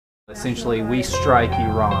Essentially, we strike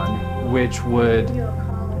Iran, which would...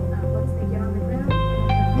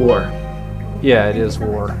 War. Yeah, it is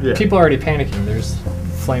war. Yeah. People are already panicking. There's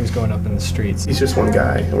flames going up in the streets. He's just one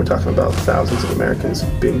guy, and we're talking about thousands of Americans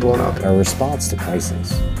being blown up. Our response to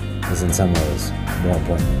crisis is in some ways more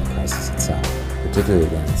important than the crisis itself, particularly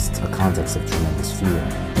against a context of tremendous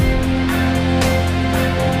fear.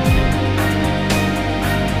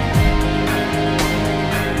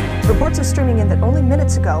 Reports are streaming in that only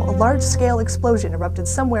minutes ago, a large-scale explosion erupted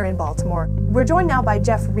somewhere in Baltimore. We're joined now by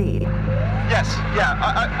Jeff Reed. Yes, yeah,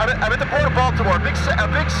 I'm at the port of Baltimore. A big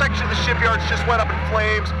section of the shipyards just went up in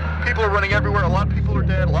flames. People are running everywhere. A lot of people are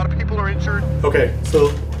dead. A lot of people are injured. Okay,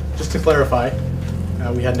 so just to clarify,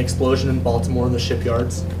 we had an explosion in Baltimore in the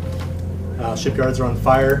shipyards. Shipyards are on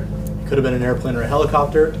fire. It could have been an airplane or a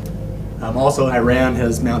helicopter. Also, Iran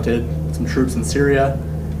has mounted some troops in Syria.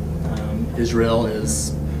 Israel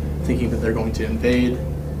is thinking that they're going to invade,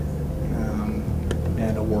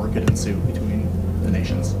 and a war could ensue between the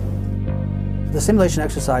nations. The simulation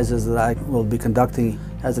exercises that I will be conducting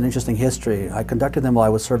has an interesting history. I conducted them while I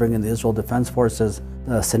was serving in the Israel Defense Forces.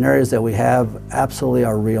 The scenarios that we have absolutely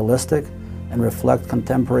are realistic and reflect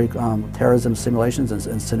contemporary terrorism simulations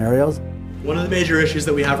and scenarios. One of the major issues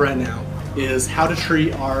that we have right now is how to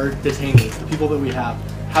treat our detainees, the people that we have,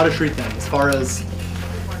 how to treat them as far as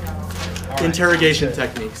interrogation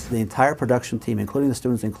techniques. The entire production team, including the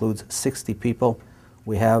students, includes 60 people.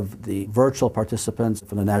 We have the virtual participants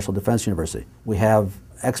from the National Defense University. We have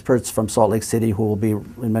experts from Salt Lake City who will be,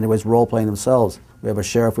 in many ways, role-playing themselves. We have a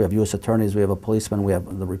sheriff, we have U.S. attorneys, we have a policeman, we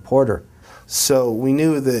have the reporter. So we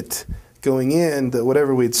knew that going in, that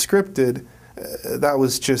whatever we'd scripted, that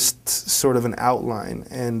was just sort of an outline,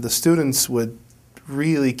 and the students would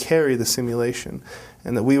really carry the simulation,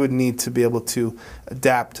 and that we would need to be able to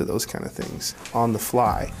adapt to those kind of things on the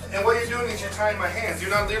fly. And what you're doing is you're tying my hands. You're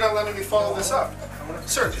not letting me follow this up.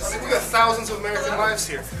 Sir, I mean, we got thousands of American lives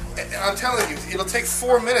here. And I'm telling you, it'll take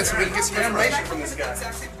 4 minutes and we can get some information from this guy.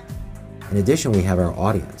 In addition, we have our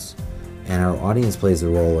audience. And our audience plays the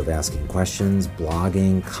role of asking questions,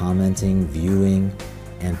 blogging, commenting, viewing,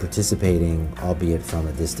 and participating, albeit from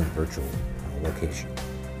a distant virtual location.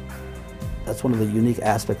 That's one of the unique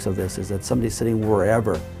aspects of this, is that somebody sitting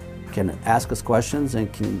wherever can ask us questions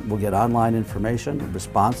and will get online information,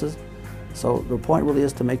 responses. So the point really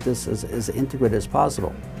is to make this as integrated as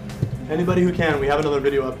possible. Anybody who can, we have another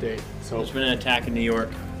video update. So there's been an attack in New York.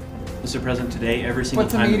 Mr. President, today, every single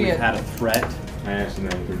time that we've had a threat,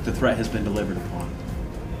 the threat has been delivered upon.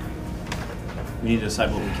 We need to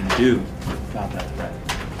decide what we can do about that threat.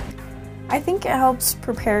 I think it helps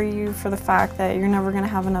prepare you for the fact that you're never going to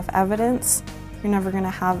have enough evidence, you're never going to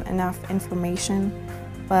have enough information,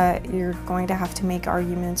 but you're going to have to make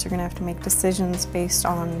arguments, you're going to have to make decisions based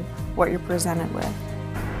on what you're presented with.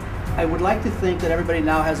 I would like to think that everybody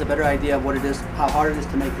now has a better idea of what it is, how hard it is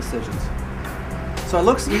to make decisions. So it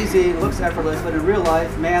looks easy, it looks effortless, but in real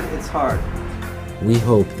life, man, it's hard. We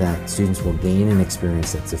hope that students will gain an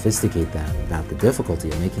experience that sophisticates them about the difficulty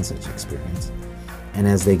of making such experience. And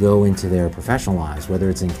as they go into their professional lives, whether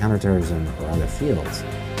it's in counterterrorism or other fields,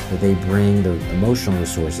 that they bring the emotional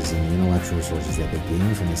resources and the intellectual resources that they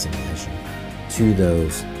gain from the simulation to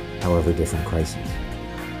those, however different, crises.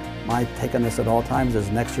 My take on this at all times is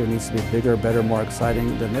next year needs to be bigger, better, more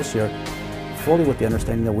exciting than this year, fully with the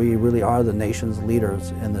understanding that we really are the nation's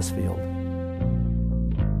leaders in this field.